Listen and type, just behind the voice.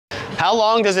How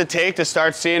long does it take to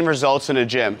start seeing results in a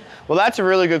gym? Well, that's a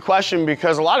really good question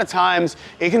because a lot of times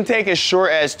it can take as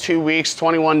short as 2 weeks,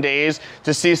 21 days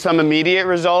to see some immediate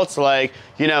results like,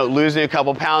 losing a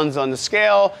couple pounds on the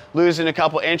scale, losing a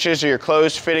couple inches, or your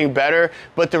clothes fitting better.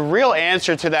 But the real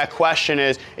answer to that question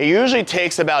is it usually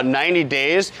takes about 90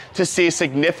 days to see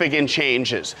significant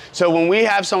changes. So when we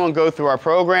have someone go through our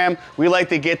program, we like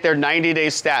to get their 90-day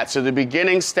stats. So the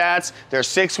beginning stats, their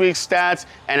 6-week stats,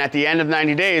 and at the end of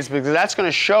 90 days, because that's going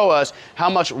to show us how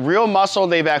much real muscle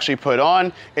they've actually put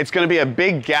on. It's going to be a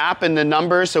big gap in the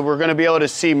numbers, so we're going to be able to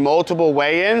see multiple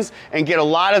weigh-ins and get a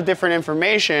lot of different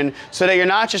information so that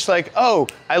you're not just like, oh,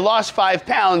 I lost 5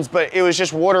 pounds, but it was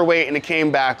just water weight and it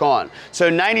came back on. So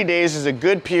 90 days is a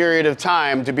good period of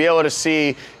time to be able to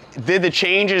see, did the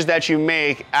changes that you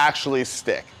make actually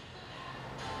stick?